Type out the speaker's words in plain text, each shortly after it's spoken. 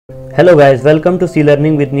Hello guys, welcome to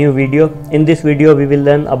Clearning with new video. In this video we will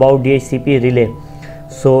learn about DHCP relay.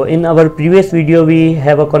 So in our previous video we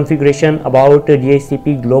have a configuration about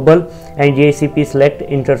DHCP global and DHCP select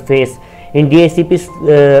interface. In DHCP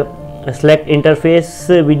select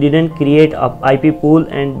interface we didn't create a IP pool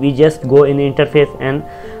and we just go in interface and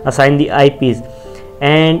assign the IPs,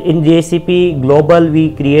 and in DHCP global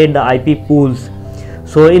we create the IP pools.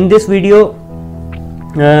 So in this video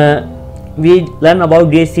we learn about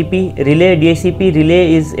DHCP relay. DHCP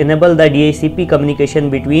relay is enable the DHCP communication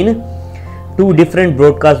between two different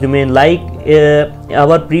broadcast domain. Like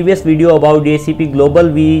our previous video about DHCP global,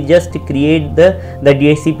 we just create the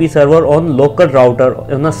DHCP server on local router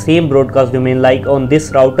on the same broadcast domain, like on this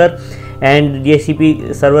router, and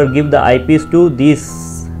DHCP server give the IPs to these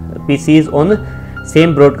PCs on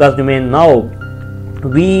same broadcast domain. Now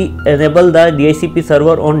we enable the DHCP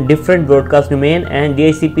server on different broadcast domain, and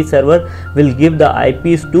DHCP server will give the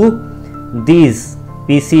IPs to these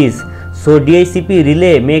PCs. So DHCP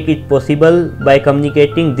relay make it possible by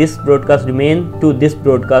communicating this broadcast domain to this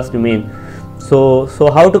broadcast domain. So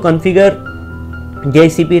how to configure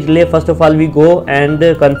DHCP relay? First of all, we go and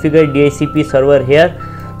configure DHCP server here.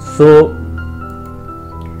 So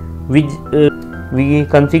we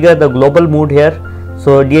configure the global mode here.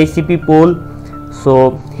 So DHCP pool.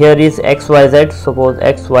 So here is XYZ, suppose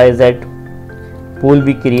XYZ pool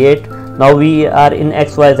we create. Now we are in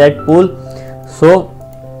XYZ pool. So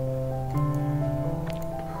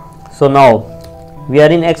now we are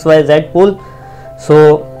in XYZ pool.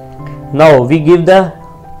 So now we give the,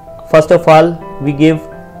 first of all we give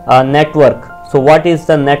a network. So what is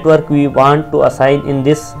the network we want to assign in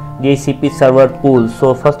this DHCP server pool?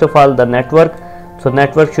 So first of all the network. So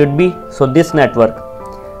network should be, so this network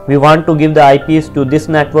we want to give the IPs to this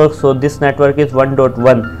network. So this network is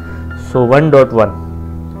 1.1. so 1.1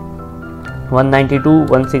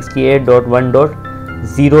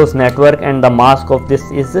 192.168.1.0's network, and the mask of this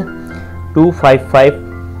is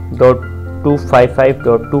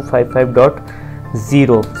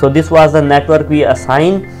 255.255.255.0. so this was the network we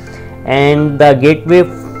assign, and the gateway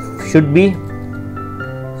should be,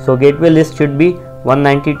 so gateway list should be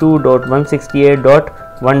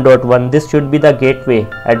 192.168.1.1. this should be the gateway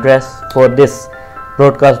address for this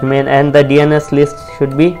broadcast domain, and the DNS list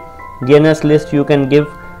should be, DNS list you can give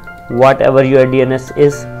whatever your DNS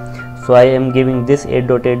is. So I am giving this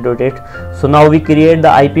 8.8.8. so now we create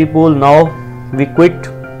the IP pool. Now we quit.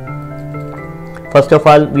 First of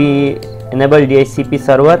all we enable DHCP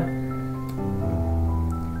server,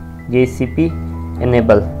 DHCP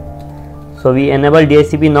enable. So we enable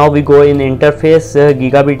DHCP. Now we go in interface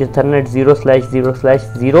gigabit ethernet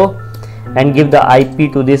 0/0/0 and give the IP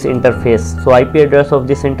to this interface. So IP address of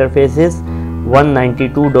this interface is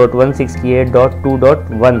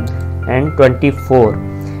 192.168.2.1 and 24,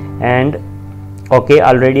 and okay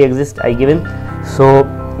already exists I given. So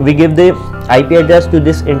we give the IP address to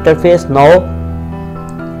this interface. Now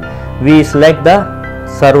we select the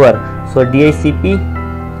server. So DHCP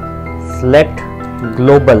select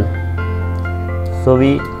global. So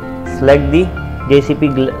we select the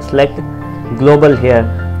DHCP select global here.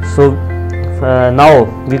 So now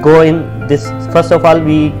we go in this. First of all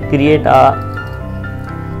we create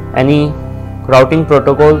any routing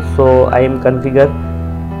protocol. So I am configure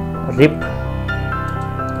RIP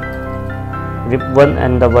 1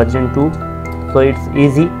 and the version 2. So it's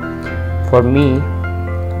easy for me.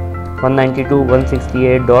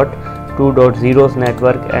 192.168.2.0's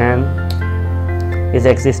network and is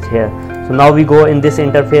exist here. So now we go in this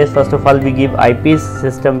interface. First of all we give IPs,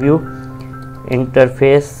 system view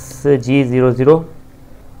interface G00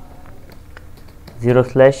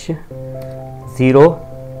 0/0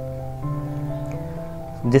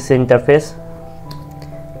 this interface,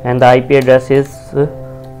 and the IP address is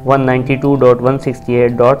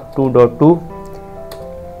 192.168.2.2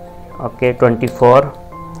 okay 24.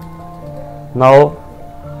 Now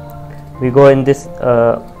we go in this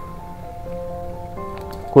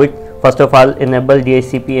quit. First of all enable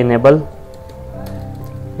DHCP enable,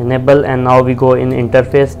 and now we go in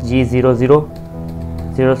interface G00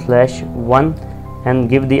 0/1 and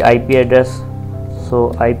give the IP address.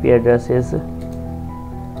 So IP address is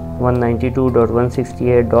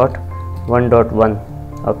 192.168.1.1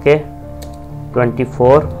 okay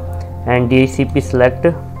 24, and DHCP select.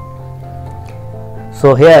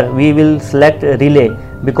 So here we will select relay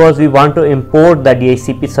because we want to import the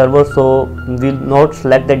DHCP server. So we will not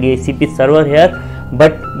select the DHCP server here,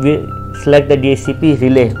 but we select the DHCP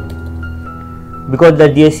relay because the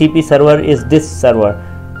DHCP server is this server,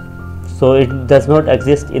 so it does not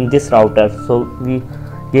exist in this router. So we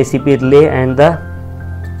DHCP relay and the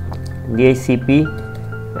DHCP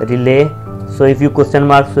relay. So if you question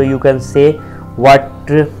mark, so you can say what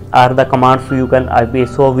are the commands, so you can IP.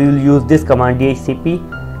 So we will use this command DHCP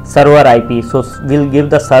server IP. So we'll give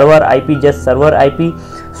the server IP, just server IP.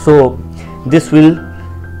 So this will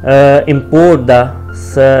import the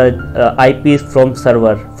IPs from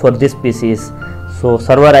server for this PCs. So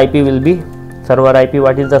server IP will be server IP.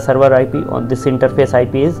 What is the server IP on this interface?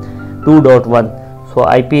 IP is 2.1. so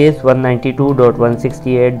IP is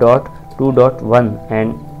 192.168.2.1.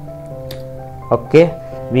 and okay,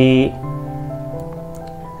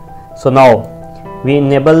 so now we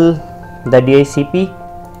enable the DHCP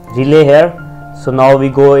relay here. So now we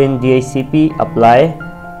go in DHCP apply,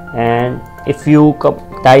 and if you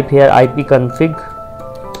type here IP config,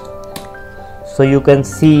 so you can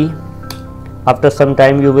see after some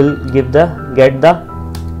time you will get the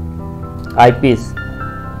IPs.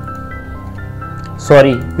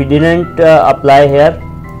 Sorry, we didn't apply here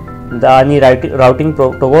the any routing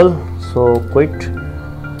protocol. So quit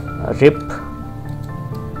rip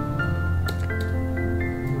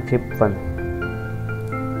 1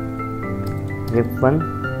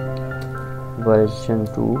 version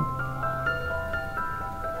 2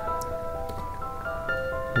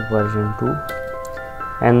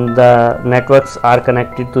 and the networks are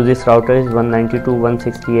connected to this router is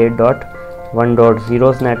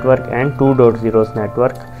 192.168.1.0's network and 2.0's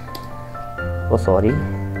network. Oh sorry,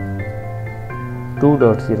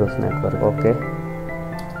 2.0's network. Okay,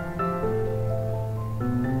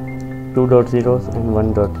 2.0's and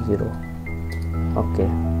 1.0. okay,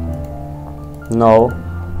 now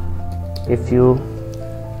if you,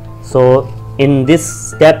 so in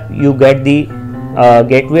this step you get the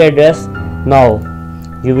gateway address. Now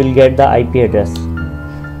you will get the IP address.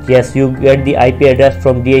 Yes, you get the IP address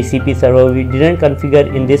from DHCP server. We didn't configure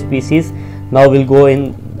in this PCs. Now we'll go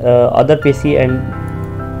in other PC and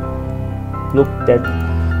look at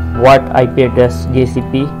what IP address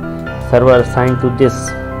DHCP server assigned to this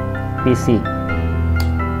PC.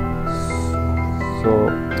 So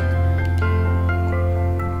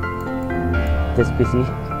this PC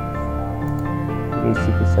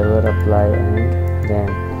DHCP server apply and then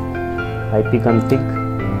IP config.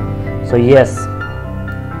 So yes,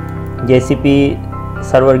 DHCP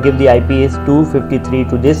server give the IP is 253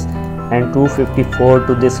 to this and 254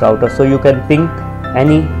 to this router. So you can ping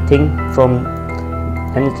anything from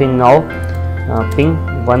anything now. Ping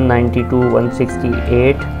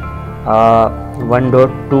 192.168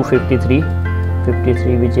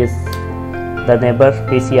 1.253 which is the neighbor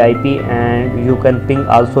PC IP, and you can ping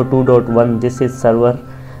also 2.1. this is server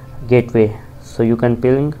gateway, so you can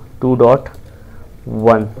ping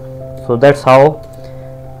 2.1. so that's how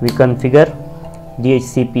we configure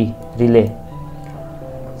DHCP relay.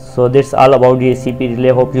 So that's all about DHCP relay.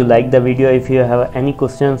 Hope you like the video. If you have any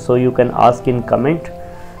questions, so you can ask in comment.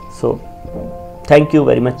 So thank you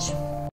very much.